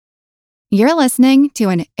You're listening to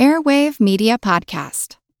an Airwave Media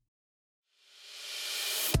Podcast.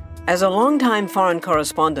 As a longtime foreign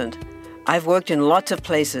correspondent, I've worked in lots of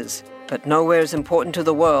places, but nowhere as important to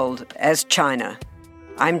the world as China.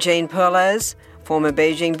 I'm Jane Perlez, former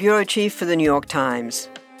Beijing bureau chief for the New York Times.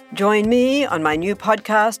 Join me on my new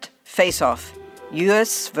podcast, Face Off,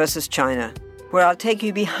 U.S. versus China, where I'll take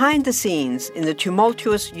you behind the scenes in the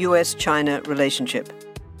tumultuous U.S.-China relationship.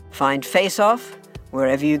 Find Face Off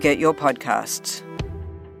wherever you get your podcasts.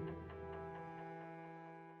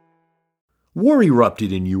 War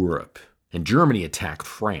erupted in Europe, and Germany attacked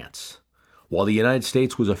France. While the United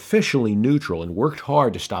States was officially neutral and worked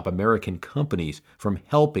hard to stop American companies from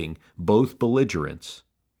helping both belligerents,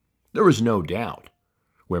 there was no doubt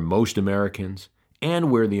where most Americans and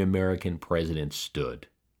where the American president stood.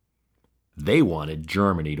 They wanted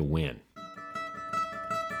Germany to win.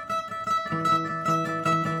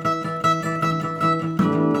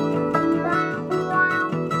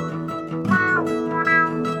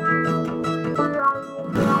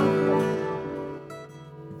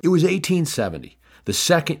 It was 1870, the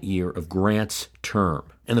second year of Grant's term,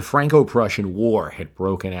 and the Franco-Prussian War had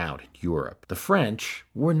broken out in Europe. The French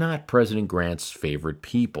were not President Grant's favorite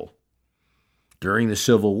people. During the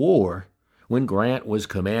Civil War, when Grant was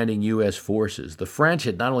commanding U.S. forces, the French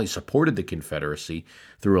had not only supported the Confederacy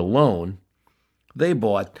through a loan, they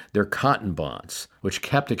bought their cotton bonds, which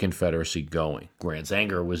kept the Confederacy going. Grant's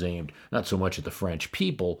anger was aimed not so much at the French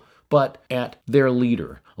people, but at their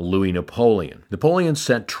leader, Louis Napoleon. Napoleon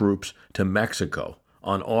sent troops to Mexico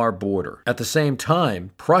on our border. At the same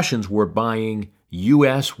time, Prussians were buying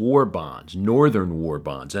U.S. war bonds, northern war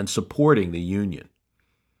bonds, and supporting the Union.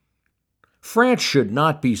 France should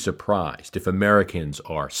not be surprised if Americans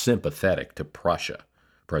are sympathetic to Prussia,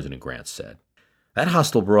 President Grant said. That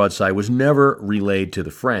hostile broadside was never relayed to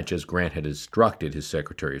the French, as Grant had instructed his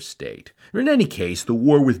Secretary of State. In any case, the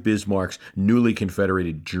war with Bismarck's newly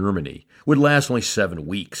confederated Germany would last only 7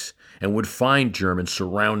 weeks and would find Germans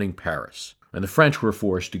surrounding Paris, and the French were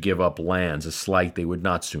forced to give up lands, a slight they would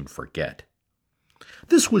not soon forget.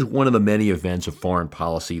 This was one of the many events of foreign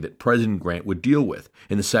policy that President Grant would deal with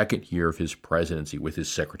in the second year of his presidency with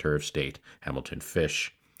his Secretary of State, Hamilton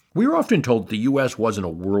Fish. We were often told that the U.S. wasn't a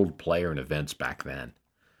world player in events back then.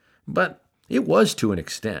 But it was to an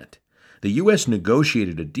extent. The U.S.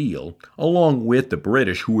 negotiated a deal along with the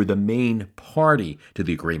British, who were the main party to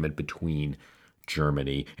the agreement between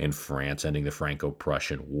Germany and France ending the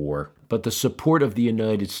Franco-Prussian War. But the support of the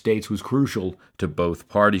United States was crucial to both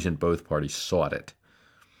parties, and both parties sought it.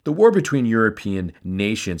 The war between European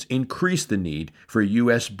nations increased the need for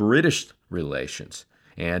U.S.-British relations,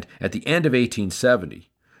 and at the end of 1870,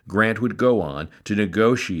 Grant would go on to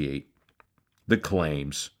negotiate the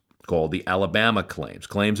claims called the Alabama Claims,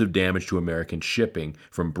 claims of damage to American shipping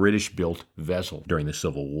from British-built vessels during the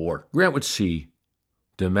Civil War. Grant would see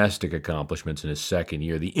domestic accomplishments in his second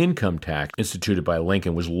year. The income tax instituted by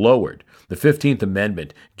Lincoln was lowered. The 15th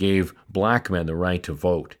Amendment gave black men the right to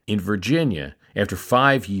vote. In Virginia, after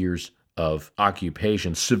 5 years of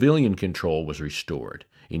occupation, civilian control was restored.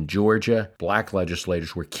 In Georgia, black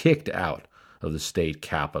legislators were kicked out of the state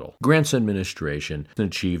capital. Grant's administration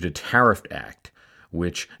achieved a Tariff Act,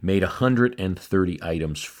 which made 130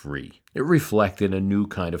 items free. It reflected a new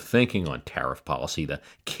kind of thinking on tariff policy, the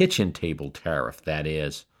kitchen table tariff, that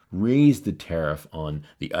is, raise the tariff on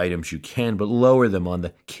the items you can, but lower them on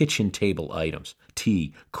the kitchen table items,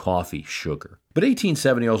 tea, coffee, sugar. But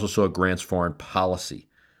 1870 also saw Grant's foreign policy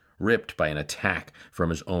ripped by an attack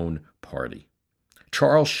from his own party.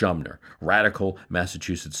 Charles Sumner, radical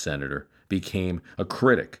Massachusetts senator, became a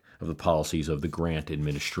critic of the policies of the Grant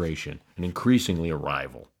administration, and increasingly a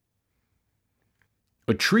rival.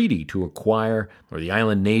 A treaty to acquire the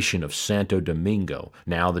island nation of Santo Domingo,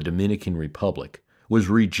 now the Dominican Republic, was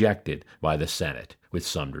rejected by the Senate with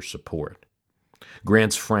Sumner's support.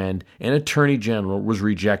 Grant's friend and Attorney General was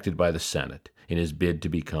rejected by the Senate in his bid to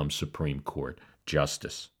become Supreme Court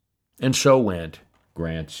Justice. And so went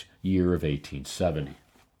Grant's year of 1870.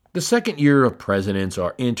 The second year of presidents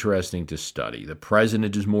are interesting to study. The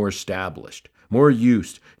president is more established, more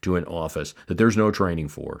used to an office that there's no training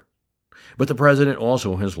for. But the president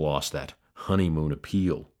also has lost that honeymoon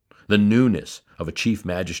appeal, the newness of a chief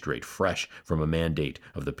magistrate fresh from a mandate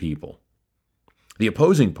of the people. The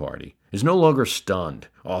opposing party is no longer stunned,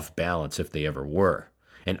 off balance if they ever were,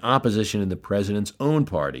 and opposition in the president's own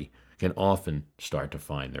party can often start to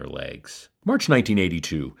find their legs. March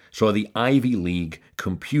 1982 saw the Ivy League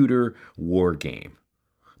computer war game,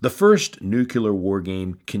 the first nuclear war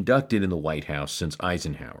game conducted in the White House since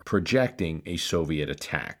Eisenhower, projecting a Soviet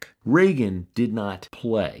attack. Reagan did not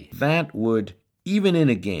play. That would, even in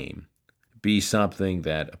a game, be something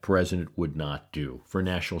that a president would not do. For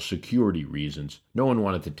national security reasons, no one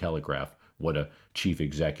wanted to telegraph what a chief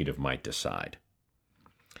executive might decide.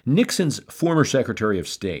 Nixon's former Secretary of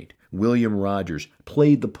State, William Rogers,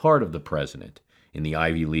 played the part of the president in the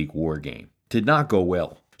Ivy League war game. It did not go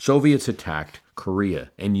well. Soviets attacked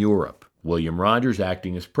Korea and Europe. William Rogers,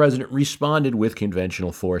 acting as president, responded with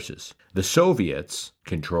conventional forces. The Soviets,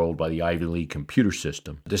 controlled by the Ivy League computer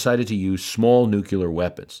system, decided to use small nuclear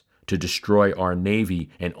weapons to destroy our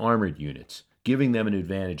Navy and armored units, giving them an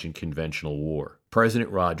advantage in conventional war.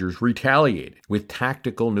 President Rogers retaliated with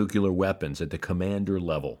tactical nuclear weapons at the commander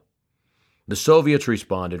level. The Soviets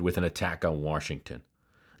responded with an attack on Washington.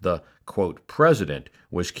 The, quote, president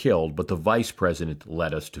was killed, but the vice president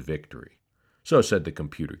led us to victory. So said the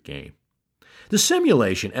computer game. The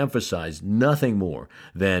simulation emphasized nothing more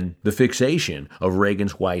than the fixation of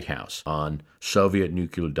Reagan's White House on Soviet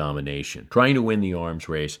nuclear domination, trying to win the arms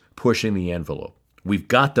race, pushing the envelope. We've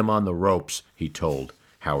got them on the ropes, he told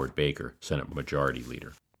Howard Baker, Senate Majority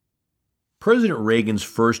Leader. President Reagan's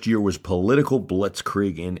first year was political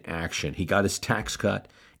blitzkrieg in action. He got his tax cut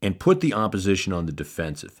and put the opposition on the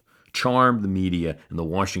defensive, charmed the media and the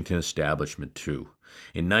Washington establishment too.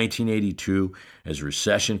 In 1982, as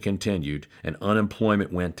recession continued and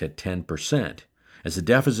unemployment went to 10%, as the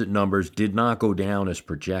deficit numbers did not go down as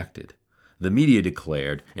projected, the media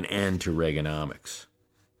declared an end to Reaganomics.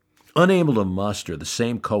 Unable to muster the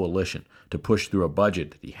same coalition to push through a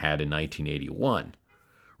budget that he had in 1981,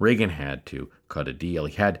 Reagan had to cut a deal.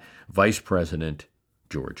 He had Vice President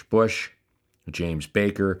George Bush, James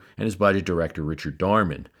Baker, and his budget director Richard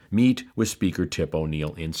Darman meet with Speaker Tip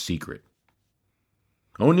O'Neill in secret.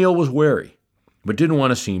 O'Neill was wary, but didn't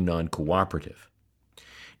want to seem non-cooperative.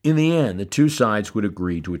 In the end, the two sides would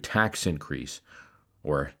agree to a tax increase,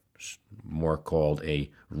 or more called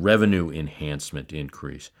a revenue enhancement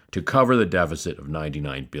increase, to cover the deficit of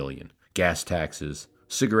 $99 billion. Gas taxes,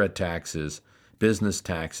 cigarette taxes, business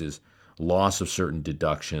taxes, loss of certain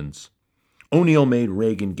deductions. O'Neill made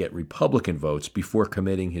Reagan get Republican votes before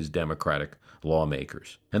committing his Democratic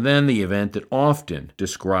lawmakers. And then the event that often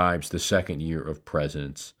describes the second year of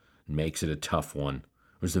presidents and makes it a tough one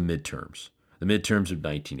was the midterms of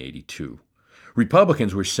 1982.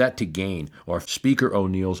 Republicans were set to gain off Speaker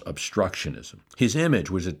O'Neill's obstructionism. His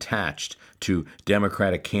image was attached to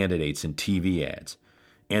Democratic candidates in TV ads,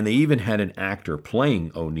 and they even had an actor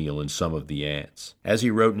playing O'Neill in some of the ads. As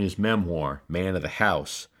he wrote in his memoir, Man of the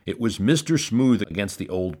House, it was Mr. Smooth against the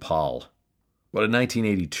old pal. But in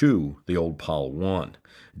 1982, the old pal won.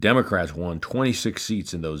 Democrats won 26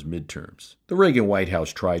 seats in those midterms. The Reagan White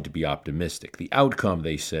House tried to be optimistic. The outcome,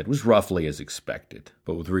 they said, was roughly as expected.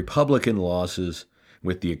 But with Republican losses,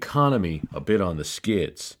 with the economy a bit on the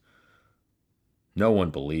skids, no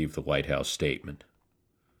one believed the White House statement.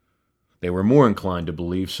 They were more inclined to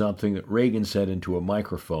believe something that Reagan said into a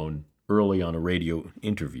microphone early on a radio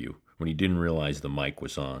interview when he didn't realize the mic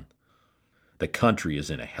was on. The country is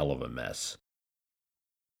in a hell of a mess.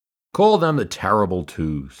 Call them the terrible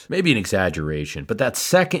twos. Maybe an exaggeration, but that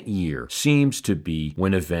second year seems to be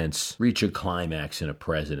when events reach a climax in a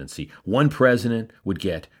presidency. One president would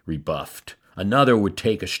get rebuffed. Another would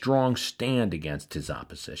take a strong stand against his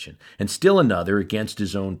opposition, and still another against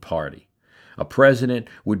his own party. A president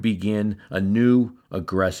would begin a new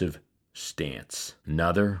aggressive stance.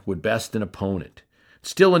 Another would best an opponent.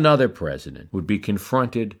 Still another president would be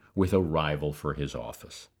confronted with a rival for his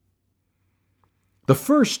office. The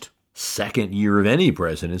second year of any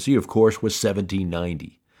presidency, of course, was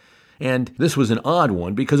 1790. And this was an odd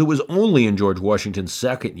one because it was only in George Washington's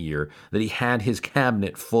second year that he had his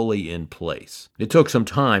cabinet fully in place. It took some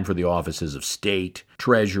time for the offices of State,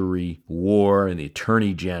 Treasury, War, and the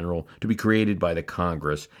Attorney General to be created by the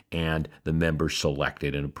Congress and the members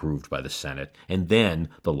selected and approved by the Senate, and then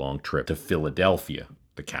the long trip to Philadelphia,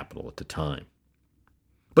 the capital at the time.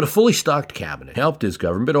 But a fully stocked cabinet helped his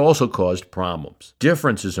government, but also caused problems.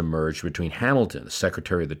 Differences emerged between Hamilton, the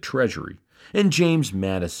Secretary of the Treasury, and James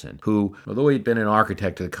Madison, who, although he had been an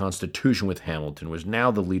architect of the Constitution with Hamilton, was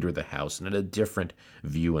now the leader of the House and had a different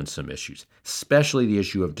view on some issues, especially the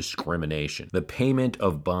issue of discrimination, the payment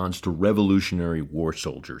of bonds to Revolutionary War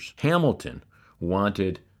soldiers. Hamilton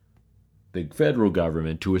wanted the federal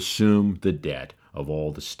government to assume the debt of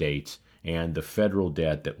all the states and the federal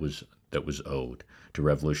debt that was owed to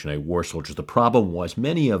Revolutionary War soldiers. The problem was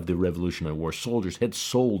many of the Revolutionary War soldiers had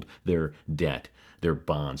sold their debt, their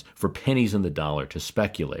bonds, for pennies on the dollar to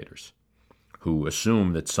speculators who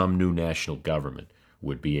assumed that some new national government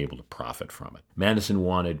would be able to profit from it. Madison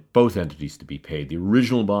wanted both entities to be paid, the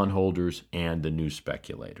original bondholders and the new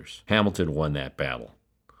speculators. Hamilton won that battle.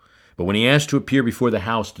 But when he asked to appear before the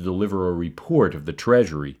House to deliver a report of the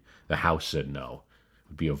Treasury, the House said no. It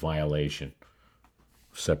would be a violation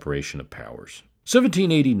of separation of powers.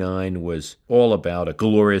 1789 was all about a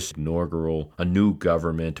glorious inaugural, a new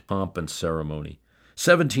government, pomp and ceremony.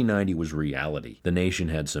 1790 was reality. The nation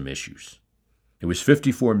had some issues. It was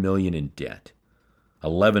 $54 million in debt,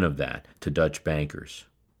 11 of that to Dutch bankers.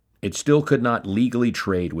 It still could not legally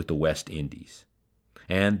trade with the West Indies.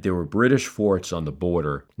 And there were British forts on the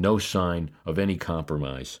border, no sign of any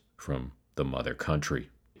compromise from the mother country.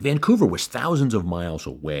 Vancouver was thousands of miles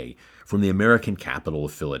away from the American capital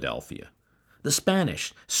of Philadelphia. The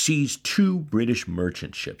Spanish seized 2 British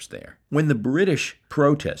merchant ships there. When the British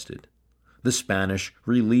protested, the Spanish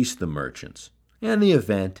released the merchants, and the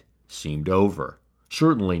event seemed over.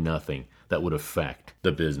 Certainly nothing that would affect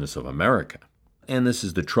the business of America. And this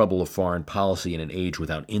is the trouble of foreign policy in an age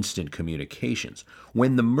without instant communications.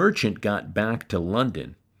 When the merchant got back to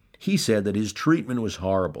London, he said that his treatment was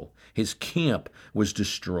horrible, his camp was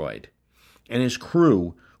destroyed, and his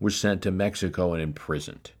crew was sent to Mexico and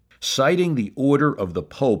imprisoned. Citing the order of the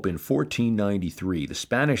Pope in 1493, the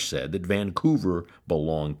Spanish said that Vancouver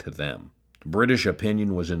belonged to them. British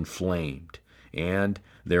opinion was inflamed, and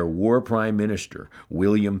their war prime minister,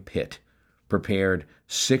 William Pitt, prepared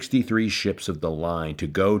 63 ships of the line to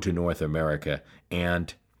go to North America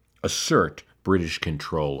and assert British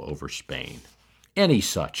control over Spain. Any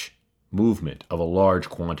such movement of a large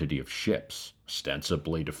quantity of ships,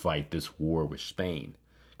 ostensibly to fight this war with Spain,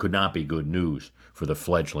 could not be good news for the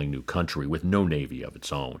fledgling new country with no navy of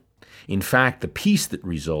its own. In fact, the peace that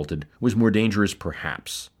resulted was more dangerous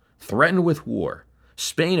perhaps. Threatened with war,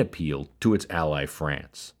 Spain appealed to its ally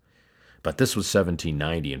France. But this was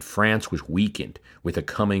 1790, and France was weakened with a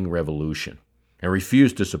coming revolution and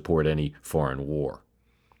refused to support any foreign war.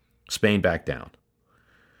 Spain backed down.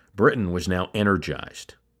 Britain was now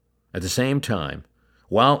energized. At the same time,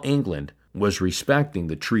 while England was respecting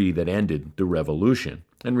the treaty that ended the revolution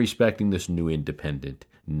and respecting this new independent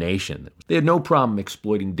nation, they had no problem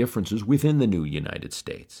exploiting differences within the new United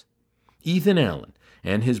States. Ethan Allen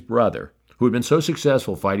and his brother, who had been so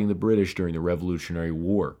successful fighting the British during the Revolutionary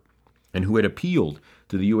War, and who had appealed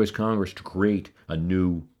to the U.S. Congress to create a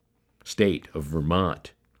new state of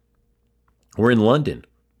Vermont, were in London,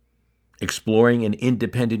 exploring an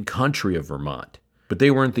independent country of Vermont. But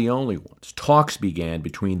they weren't the only ones. Talks began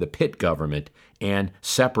between the Pitt government and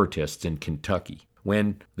separatists in Kentucky.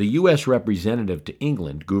 When the U.S. representative to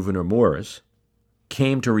England, Gouverneur Morris,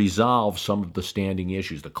 came to resolve some of the standing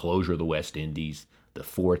issues, the closure of the West Indies, the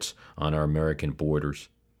forts on our American borders,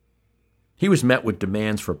 he was met with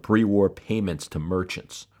demands for pre-war payments to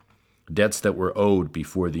merchants, debts that were owed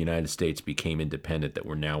before the United States became independent that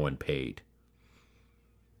were now unpaid.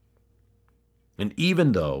 And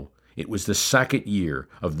even though it was the second year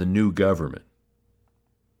of the new government,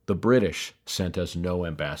 the British sent us no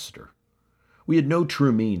ambassador. We had no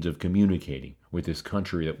true means of communicating with this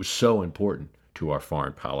country that was so important to our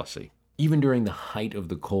foreign policy. Even during the height of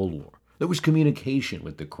the Cold War, there was communication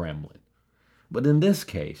with the Kremlin. But in this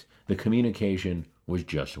case, the communication was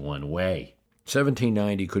just one way.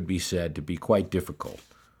 1790 could be said to be quite difficult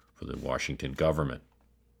for the Washington government.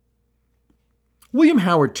 William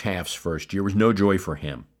Howard Taft's first year was no joy for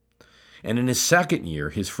him. And in his second year,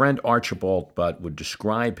 his friend Archibald Butt would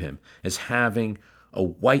describe him as having a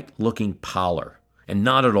white-looking pallor and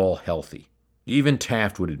not at all healthy. Even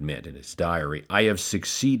Taft would admit in his diary, "I have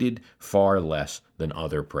succeeded far less than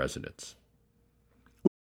other presidents."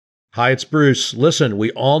 Hi, it's Bruce. Listen,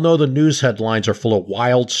 we all know the news headlines are full of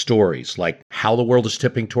wild stories, like how the world is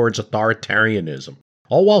tipping towards authoritarianism,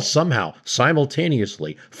 all while somehow,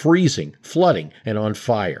 simultaneously, freezing, flooding, and on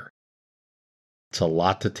fire. It's a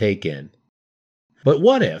lot to take in. But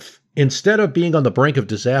what if, instead of being on the brink of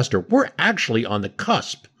disaster, we're actually on the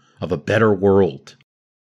cusp of a better world?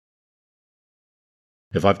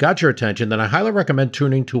 If I've got your attention, then I highly recommend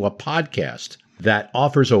tuning to a podcast that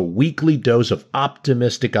offers a weekly dose of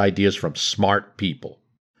optimistic ideas from smart people.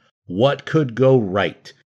 What Could Go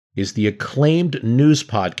Right is the acclaimed news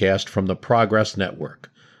podcast from the Progress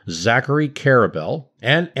Network. Zachary Karabell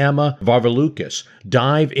and Emma Varvaloucas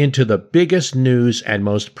dive into the biggest news and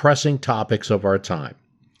most pressing topics of our time,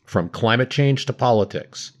 from climate change to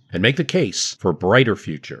politics, and make the case for a brighter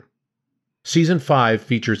future. Season 5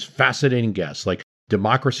 features fascinating guests like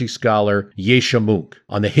democracy scholar Yesha Mounk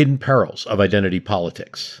on the hidden perils of identity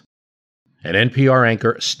politics, and NPR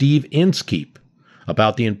anchor Steve Inskeep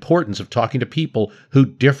about the importance of talking to people who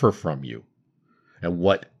differ from you, and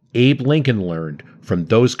what Abe Lincoln learned from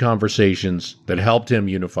those conversations that helped him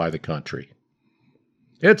unify the country.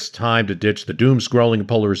 It's time to ditch the doom-scrolling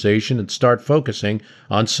polarization and start focusing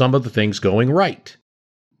on some of the things going right.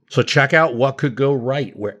 So check out What Could Go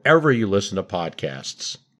Right wherever you listen to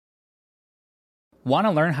podcasts. Want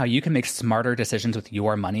to learn how you can make smarter decisions with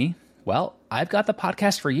your money? Well, I've got the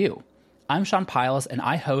podcast for you. I'm Sean Piles, and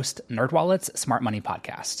I host NerdWallet's Smart Money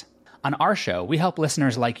Podcast. On our show, we help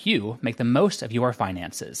listeners like you make the most of your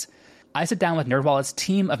finances. I sit down with NerdWallet's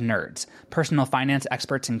team of nerds, personal finance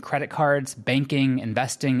experts in credit cards, banking,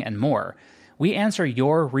 investing, and more. We answer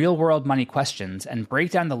your real-world money questions and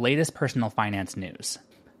break down the latest personal finance news.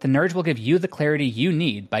 The nerds will give you the clarity you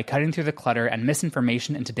need by cutting through the clutter and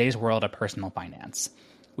misinformation in today's world of personal finance.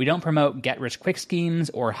 We don't promote get-rich-quick schemes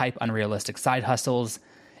or hype unrealistic side hustles.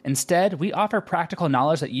 Instead, we offer practical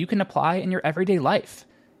knowledge that you can apply in your everyday life.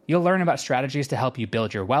 You'll learn about strategies to help you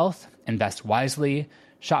build your wealth, invest wisely,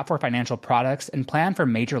 shop for financial products, and plan for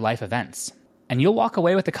major life events. And you'll walk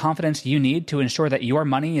away with the confidence you need to ensure that your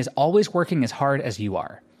money is always working as hard as you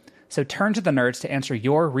are. So turn to the nerds to answer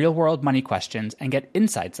your real-world money questions and get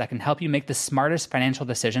insights that can help you make the smartest financial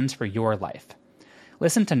decisions for your life.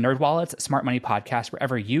 Listen to NerdWallet's Smart Money Podcast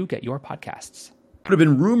wherever you get your podcasts. What had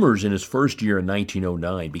been rumors in his first year in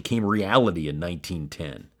 1909 became reality in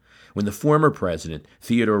 1910, when the former president,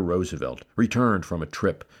 Theodore Roosevelt, returned from a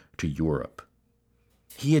trip to Europe.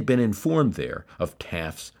 He had been informed there of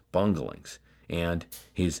Taft's bunglings and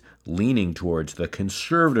his leaning towards the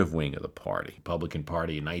conservative wing of the party. The Republican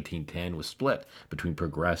Party in 1910 was split between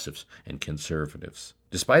progressives and conservatives.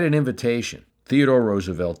 Despite an invitation, Theodore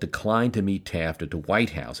Roosevelt declined to meet Taft at the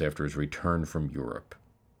White House after his return from Europe.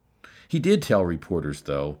 He did tell reporters,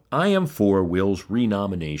 though, "I am for Will's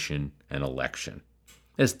renomination and election."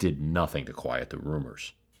 This did nothing to quiet the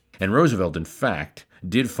rumors. And Roosevelt, in fact,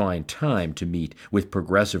 did find time to meet with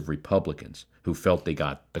progressive Republicans who felt they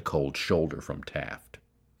got the cold shoulder from Taft.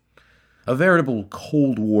 A veritable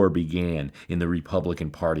Cold War began in the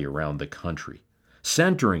Republican Party around the country,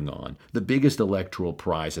 centering on the biggest electoral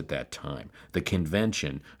prize at that time, the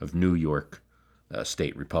convention of New York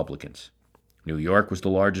state Republicans. New York was the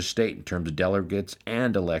largest state in terms of delegates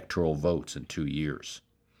and electoral votes in 2 years.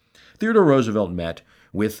 Theodore Roosevelt met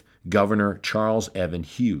with Governor Charles Evan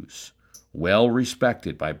Hughes, well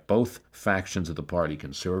respected by both factions of the party,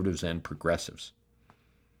 conservatives and progressives.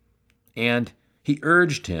 And he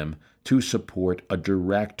urged him to support a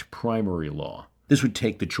direct primary law. This would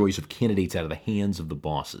take the choice of candidates out of the hands of the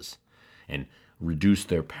bosses and reduce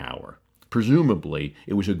their power. Presumably,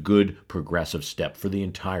 it was a good progressive step for the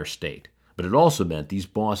entire state, but it also meant these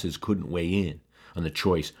bosses couldn't weigh in on the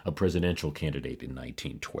choice of presidential candidate in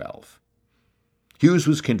 1912. Hughes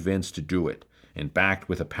was convinced to do it, and backed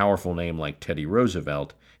with a powerful name like Teddy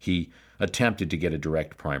Roosevelt, he attempted to get a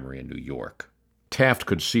direct primary in New York. Taft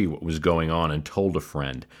could see what was going on and told a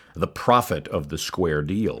friend, "The prophet of the square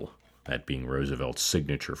deal," that being Roosevelt's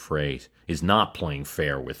signature phrase, "is not playing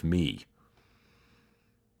fair with me."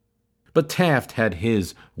 But Taft had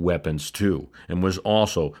his weapons too, and was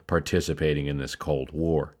also participating in this Cold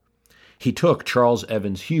War. He took Charles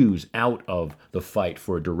Evans Hughes out of the fight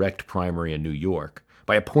for a direct primary in New York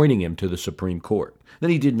by appointing him to the Supreme Court.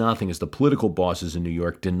 Then he did nothing as the political bosses in New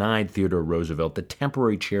York denied Theodore Roosevelt the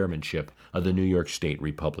temporary chairmanship of the New York State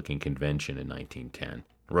Republican Convention in 1910.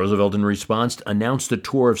 Roosevelt, in response, announced a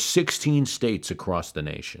tour of 16 states across the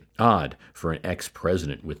nation. Odd for an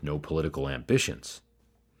ex-president with no political ambitions.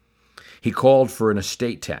 He called for an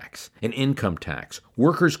estate tax, an income tax,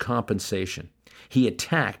 workers' compensation. He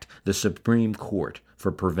attacked the Supreme Court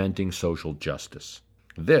for preventing social justice.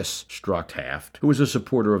 This struck Taft, who was a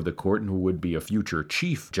supporter of the court and who would be a future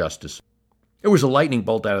Chief Justice. It was a lightning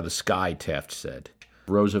bolt out of the sky, Taft said.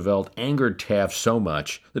 Roosevelt angered Taft so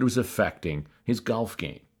much that it was affecting his golf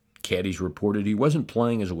game. Caddies reported he wasn't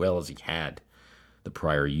playing as well as he had the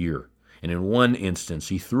prior year, and in one instance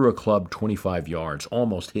he threw a club 25 yards,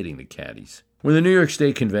 almost hitting the caddies. When the New York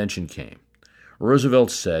State Convention came, Roosevelt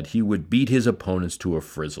said he would beat his opponents to a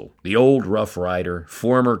frizzle. The old Rough Rider,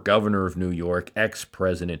 former governor of New York,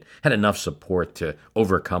 ex-president, had enough support to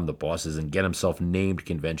overcome the bosses and get himself named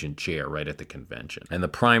convention chair right at the convention. And the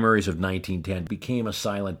primaries of 1910 became a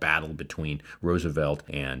silent battle between Roosevelt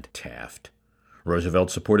and Taft. Roosevelt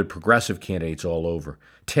supported progressive candidates all over.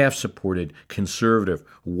 Taft supported conservative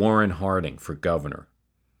Warren Harding for governor.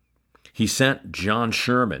 He sent John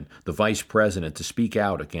Sherman, the vice president, to speak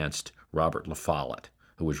out against Robert La Follette,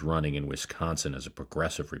 who was running in Wisconsin as a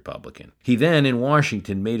progressive Republican. He then, in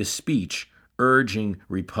Washington, made a speech urging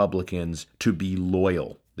Republicans to be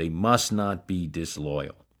loyal. They must not be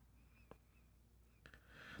disloyal.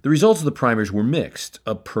 The results of the primaries were mixed.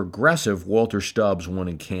 A progressive, Walter Stubbs, won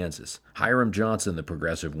in Kansas. Hiram Johnson, the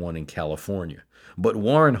progressive, won in California. But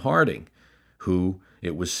Warren Harding, who,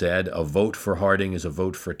 it was said, a vote for Harding is a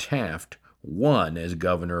vote for Taft, won as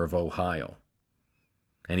governor of Ohio.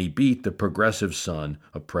 And he beat the progressive son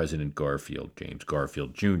of President Garfield, James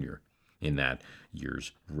Garfield Jr., in that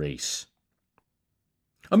year's race.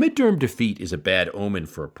 A midterm defeat is a bad omen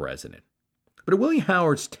for a president. But in William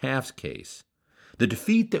Howard Taft's case, the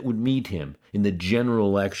defeat that would meet him in the general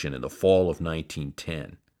election in the fall of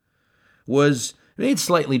 1910 was made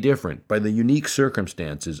slightly different by the unique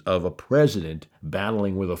circumstances of a president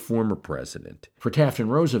battling with a former president. For Taft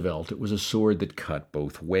and Roosevelt, it was a sword that cut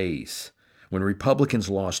both ways. When Republicans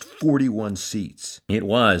lost 41 seats, it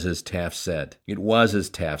was, as Taft said,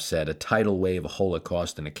 a tidal wave, a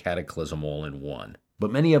holocaust, and a cataclysm all in one.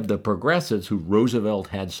 But many of the progressives who Roosevelt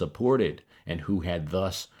had supported and who had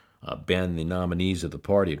thus been the nominees of the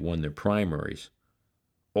party, had won their primaries,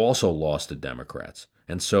 also lost to Democrats.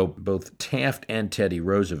 And so both Taft and Teddy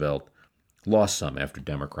Roosevelt lost some after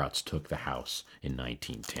Democrats took the House in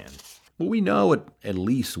 1910. But we know at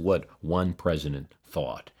least what one president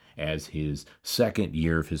thought as his second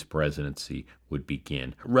year of his presidency would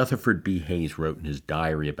begin. Rutherford B. Hayes wrote in his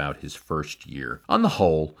diary about his first year. On the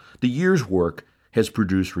whole, the year's work has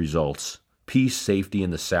produced results. Peace, safety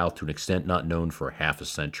in the South to an extent not known for half a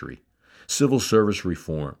century. Civil service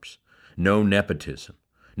reforms. No nepotism.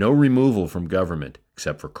 No removal from government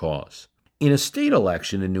except for cause. In a state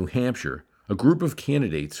election in New Hampshire, a group of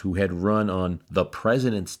candidates who had run on the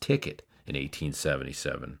president's ticket in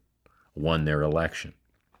 1877 won their election.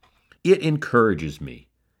 It encourages me,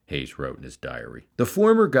 Hayes wrote in his diary. The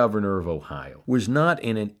former governor of Ohio was not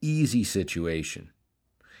in an easy situation.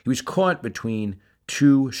 He was caught between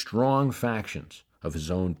two strong factions of his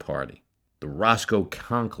own party, the Roscoe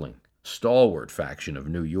Conkling, stalwart faction of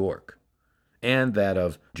New York, and that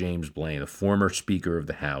of James Blaine, the former Speaker of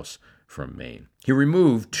the House from Maine. He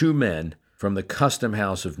removed two men from the Custom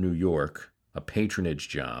House of New York, a patronage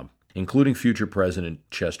job, including future President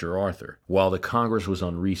Chester Arthur, while the Congress was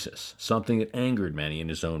on recess, something that angered many in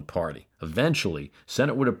his own party. Eventually,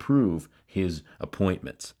 Senate would approve his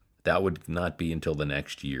appointments. That would not be until the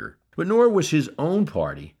next year. But nor was his own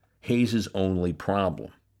party Hayes's only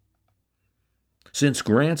problem. Since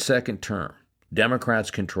Grant's second term, Democrats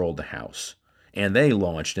controlled the House, and they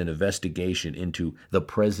launched an investigation into the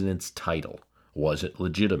president's title. Was it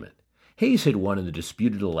legitimate? Hayes had won in the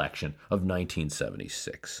disputed election of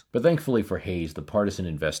 1976. But thankfully for Hayes, the partisan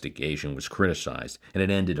investigation was criticized, and it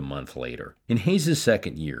ended a month later. In Hayes'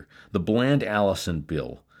 second year, the Bland-Allison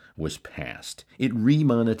bill was passed. It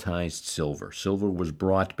remonetized silver. Silver was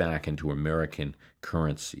brought back into American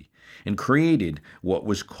currency and created what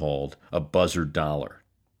was called a buzzer dollar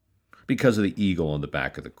because of the eagle on the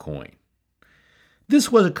back of the coin.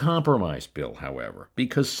 This was a compromise bill, however,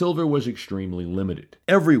 because silver was extremely limited.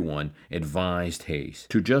 Everyone advised Hayes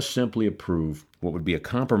to just simply approve what would be a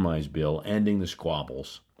compromise bill ending the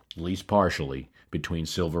squabbles, at least partially, between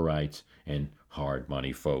silverites and hard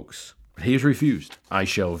money folks. But Hayes refused. "I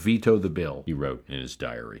shall veto the bill," he wrote in his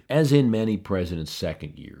diary. As in many presidents'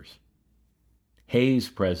 second years, Hayes'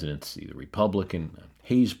 presidency,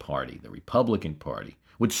 Hayes Party, the Republican Party,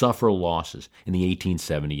 would suffer losses in the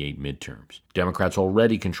 1878 midterms. Democrats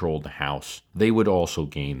already controlled the House. They would also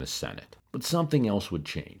gain the Senate. But something else would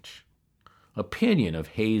change. Opinion of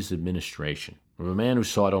Hayes' administration, of a man who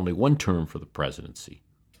sought only one term for the presidency,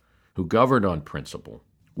 who governed on principle,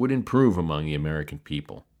 would improve among the American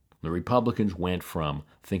people. The Republicans went from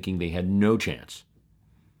thinking they had no chance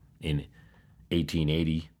in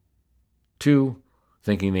 1880 to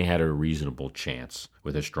thinking they had a reasonable chance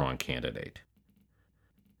with a strong candidate.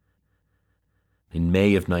 In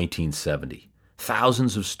May of 1970,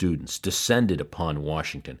 thousands of students descended upon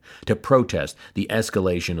Washington to protest the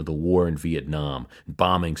escalation of the war in Vietnam and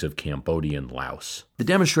bombings of Cambodia and Laos. The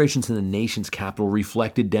demonstrations in the nation's capital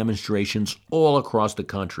reflected demonstrations all across the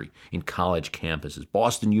country in college campuses.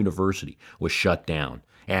 Boston University was shut down,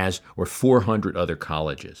 as were 400 other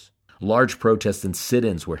colleges. Large protests and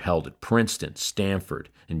sit-ins were held at Princeton, Stanford,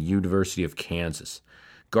 and University of Kansas.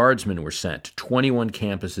 Guardsmen were sent to 21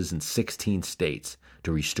 campuses in 16 states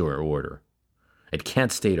to restore order. At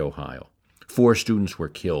Kent State, Ohio, 4 students were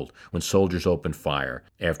killed when soldiers opened fire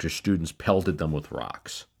after students pelted them with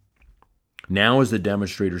rocks. Now, as the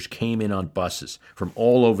demonstrators came in on buses from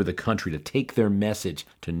all over the country to take their message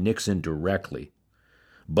to Nixon directly,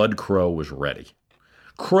 Bud Crow was ready.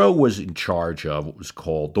 Crow was in charge of what was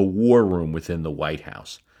called the war room within the White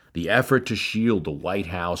House, the effort to shield the White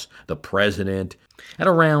House, the president, and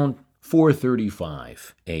around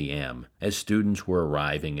 4:35 a.m. as students were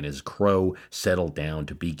arriving and as Crow settled down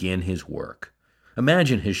to begin his work.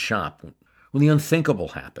 Imagine his shop when the unthinkable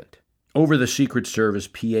happened. Over the Secret Service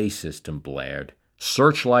PA system blared,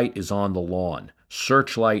 "Searchlight is on the lawn.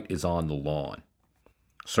 Searchlight is on the lawn."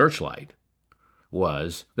 Searchlight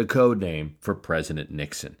was the code name for President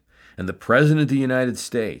Nixon. And the President of the United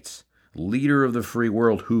States, leader of the free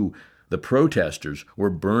world who the protesters were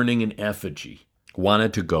burning in effigy,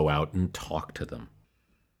 wanted to go out and talk to them.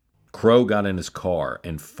 Crow got in his car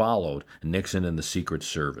and followed Nixon and the Secret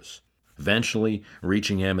Service, eventually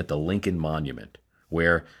reaching him at the Lincoln Monument,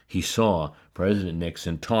 where he saw President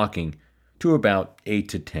Nixon talking to about 8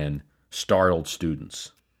 to 10 startled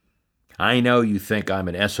students. "I know you think I'm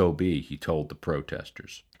an SOB," he told the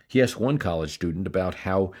protesters. He asked one college student about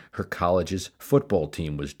how her college's football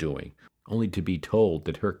team was doing, only to be told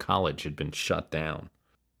that her college had been shut down.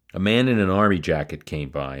 A man in an army jacket came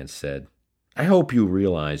by and said, "I hope you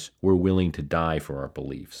realize we're willing to die for our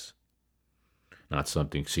beliefs." Not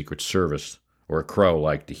something Secret Service or a Crow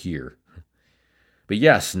liked to hear. "But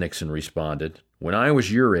yes," Nixon responded, "when I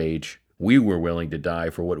was your age, we were willing to die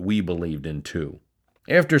for what we believed in too."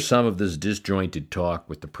 After some of this disjointed talk,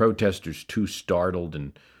 with the protesters too startled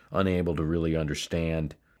and unable to really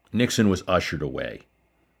understand, Nixon was ushered away.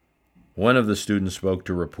 One of the students spoke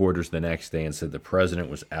to reporters the next day and said the president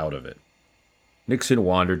was out of it. Nixon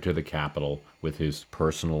wandered to the Capitol with his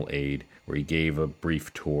personal aide, where he gave a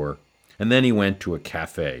brief tour, and then he went to a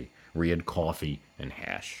cafe where he had coffee and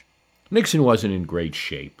hash. Nixon wasn't in great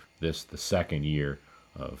shape, the second year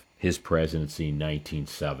of his presidency in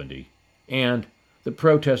 1970, and the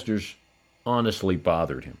protesters honestly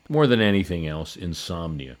bothered him. More than anything else,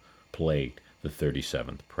 insomnia plagued the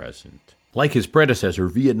 37th president. Like his predecessor,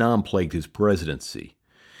 Vietnam plagued his presidency,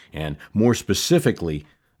 and more specifically,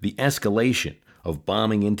 the escalation of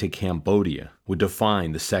bombing into Cambodia would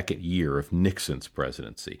define the second year of Nixon's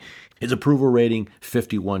presidency. His approval rating,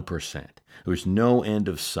 51%. There was no end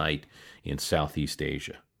of sight in Southeast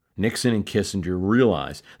Asia. Nixon and Kissinger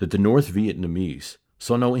realized that the North Vietnamese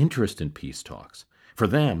saw no interest in peace talks. For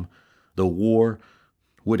them, the war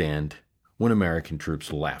would end when American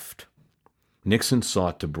troops left. Nixon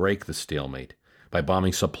sought to break the stalemate by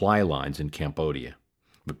bombing supply lines in Cambodia.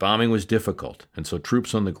 But bombing was difficult, and so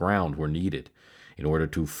troops on the ground were needed in order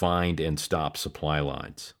to find and stop supply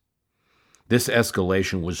lines. This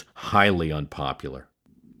escalation was highly unpopular,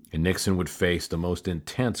 and Nixon would face the most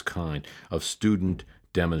intense kind of student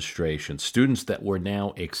demonstrations, students that were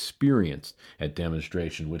now experienced at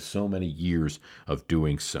demonstration with so many years of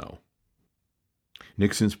doing so.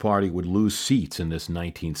 Nixon's party would lose seats in this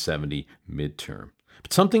 1970 midterm.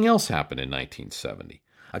 But something else happened in 1970.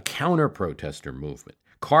 A counter-protester movement.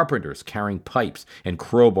 Carpenters carrying pipes and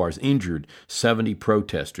crowbars injured 70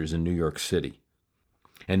 protesters in New York City.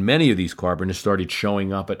 And many of these carpenters started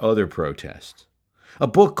showing up at other protests. A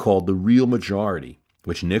book called The Real Majority,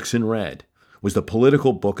 which Nixon read, was the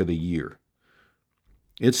political book of the year.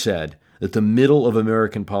 It said that the middle of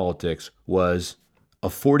American politics was a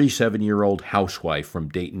 47-year-old housewife from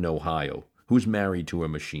Dayton, Ohio, who's married to a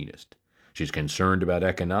machinist. She's concerned about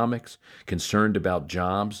economics, concerned about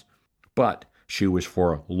jobs, but she was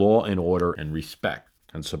for law and order and respect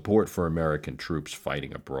and support for American troops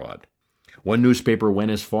fighting abroad. One newspaper went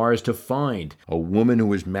as far as to find a woman who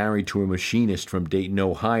was married to a machinist from Dayton,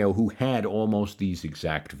 Ohio, who had almost these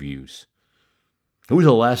exact views. It was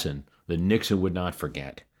a lesson that Nixon would not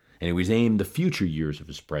forget, and he was aimed the future years of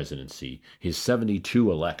his presidency, his 72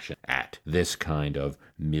 election, at this kind of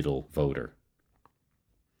middle voter.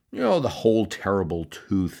 The whole terrible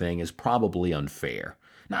two thing is probably unfair.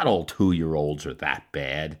 Not all 2-year-olds are that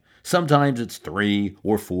bad. Sometimes it's 3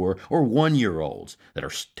 or 4 or 1-year-olds that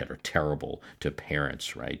are terrible to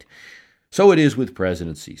parents, right? So it is with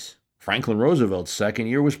presidencies. Franklin Roosevelt's second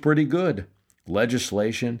year was pretty good.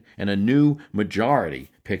 Legislation and a new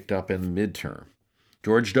majority picked up in the midterm.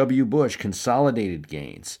 George W. Bush consolidated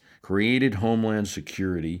gains, created Homeland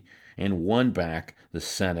Security, and won back the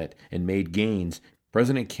Senate and made gains.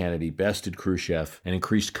 President Kennedy bested Khrushchev and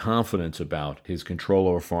increased confidence about his control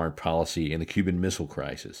over foreign policy in the Cuban Missile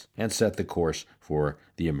Crisis, and set the course for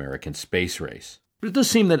the American space race. But it does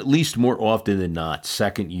seem that at least more often than not, the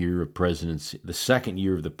second year of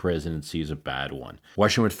the presidency is a bad one.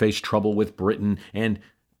 Washington would face trouble with Britain, and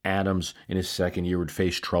Adams in his second year would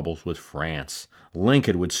face troubles with France.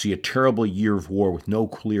 Lincoln would see a terrible year of war with no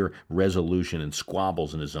clear resolution and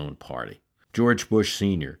squabbles in his own party. George Bush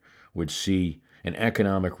Sr. would see an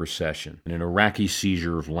economic recession and an Iraqi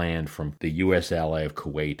seizure of land from the U.S. ally of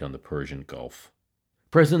Kuwait on the Persian Gulf.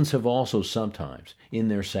 Presidents have also sometimes, in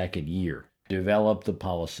their second year, develop the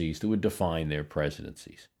policies that would define their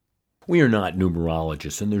presidencies. We are not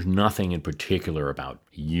numerologists, and there's nothing in particular about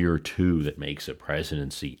year 2 that makes a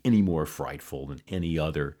presidency any more frightful than any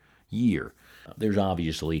other year. There's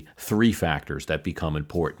obviously 3 factors that become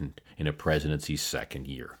important in a presidency's second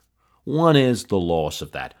year. One is the loss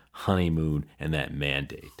of that honeymoon and that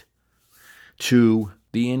mandate. 2,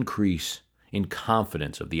 the increase in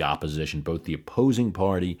confidence of the opposition, both the opposing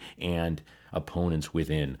party and opponents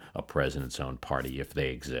within a president's own party, if they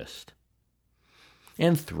exist.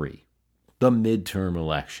 And 3, the midterm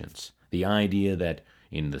elections. The idea that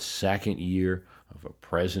in the second year of a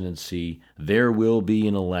presidency, there will be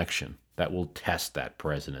an election that will test that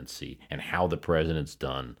presidency and how the president's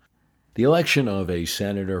done. The election of a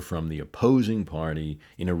senator from the opposing party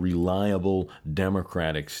in a reliable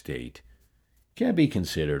Democratic state can be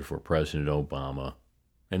considered for President Obama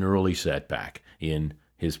an early setback in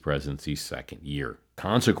his presidency's second year.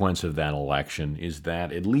 Consequence of that election is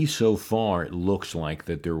that, at least so far, it looks like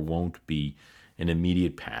that there won't be an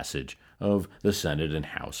immediate passage of the Senate and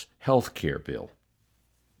House health care bill.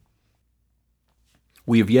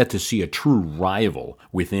 We have yet to see a true rival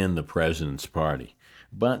within the president's party,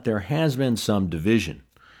 but there has been some division.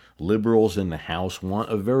 Liberals in the House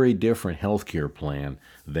want a very different health care plan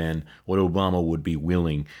than what Obama would be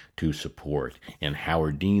willing to support, and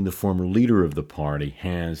Howard Dean, the former leader of the party,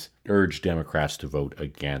 has urged Democrats to vote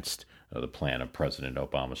against the plan that President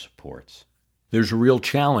Obama supports. There's a real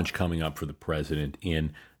challenge coming up for the president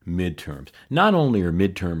in midterms. Not only are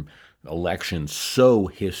midterm elections so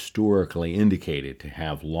historically indicated to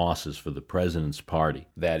have losses for the president's party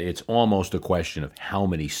that it's almost a question of how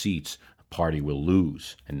many seats a party will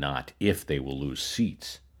lose and not if they will lose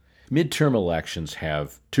seats. Midterm elections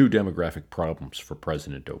have 2 demographic problems for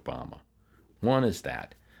President Obama. One is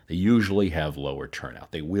that they usually have lower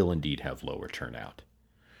turnout. They will indeed have lower turnout.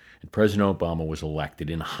 And President Obama was elected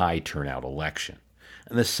in a high turnout election.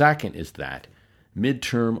 And the second is that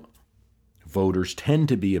midterm voters tend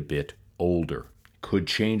to be a bit older. Could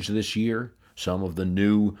change this year. Some of the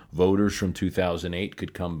new voters from 2008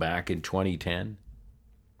 could come back in 2010.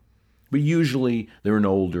 But usually they're an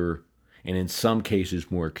older and in some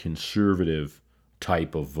cases more conservative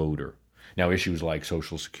type of voter. Now, issues like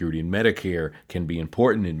Social Security and Medicare can be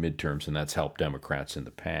important in midterms, and that's helped Democrats in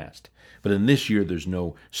the past. But in this year, there's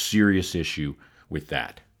no serious issue with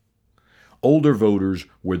that. Older voters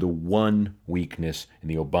were the one weakness in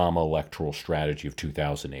the Obama electoral strategy of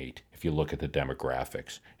 2008, if you look at the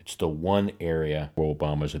demographics. It's the one area where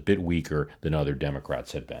Obama's a bit weaker than other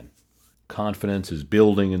Democrats had been. Confidence is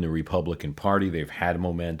building in the Republican Party. They've had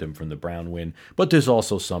momentum from the Brown win, but there's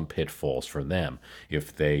also some pitfalls for them.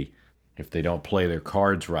 If they don't play their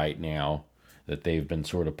cards right now, that they've been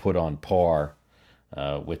sort of put on par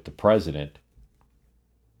with the president,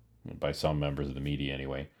 by some members of the media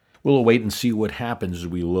anyway. We'll wait and see what happens as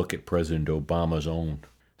we look at President Obama's own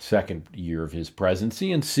second year of his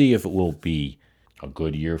presidency and see if it will be a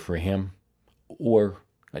good year for him or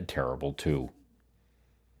a terrible too.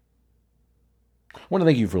 I want to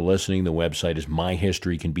thank you for listening. The website is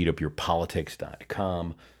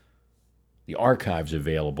myhistorycanbeatupyourpolitics.com. The archive's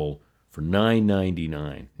available for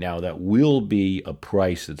 $9.99. Now, that will be a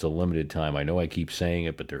price that's a limited time. I know I keep saying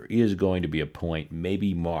it, but there is going to be a point,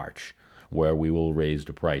 maybe March, where we will raise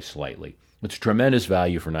the price slightly. It's tremendous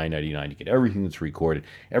value for $9.99 to get everything that's recorded.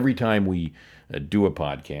 Every time we do a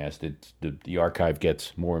podcast, the archive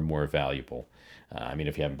gets more and more valuable.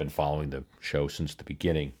 If you haven't been following the show since the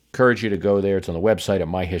beginning, encourage you to go there. It's on the website at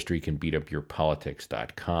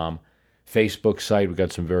myhistorycanbeatupyourpolitics.com. Facebook site, we've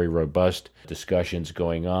got some very robust discussions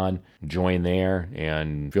going on. Join there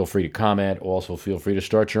and feel free to comment. Also, feel free to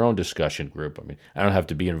start your own discussion group. I don't have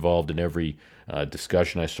to be involved in every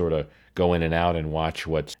discussion. I sort of go in and out and watch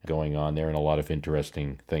what's going on there, and a lot of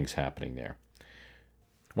interesting things happening there. I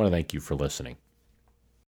want to thank you for listening.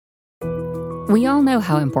 We all know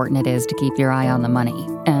how important it is to keep your eye on the money,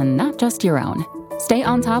 and not just your own. Stay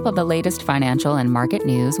on top of the latest financial and market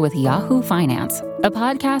news with Yahoo Finance, a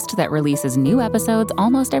podcast that releases new episodes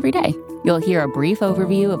almost every day. You'll hear a brief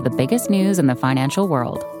overview of the biggest news in the financial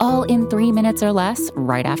world, all in 3 minutes or less,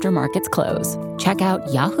 right after markets close. Check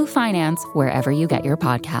out Yahoo Finance wherever you get your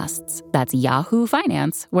podcasts. That's Yahoo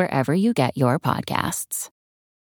Finance wherever you get your podcasts.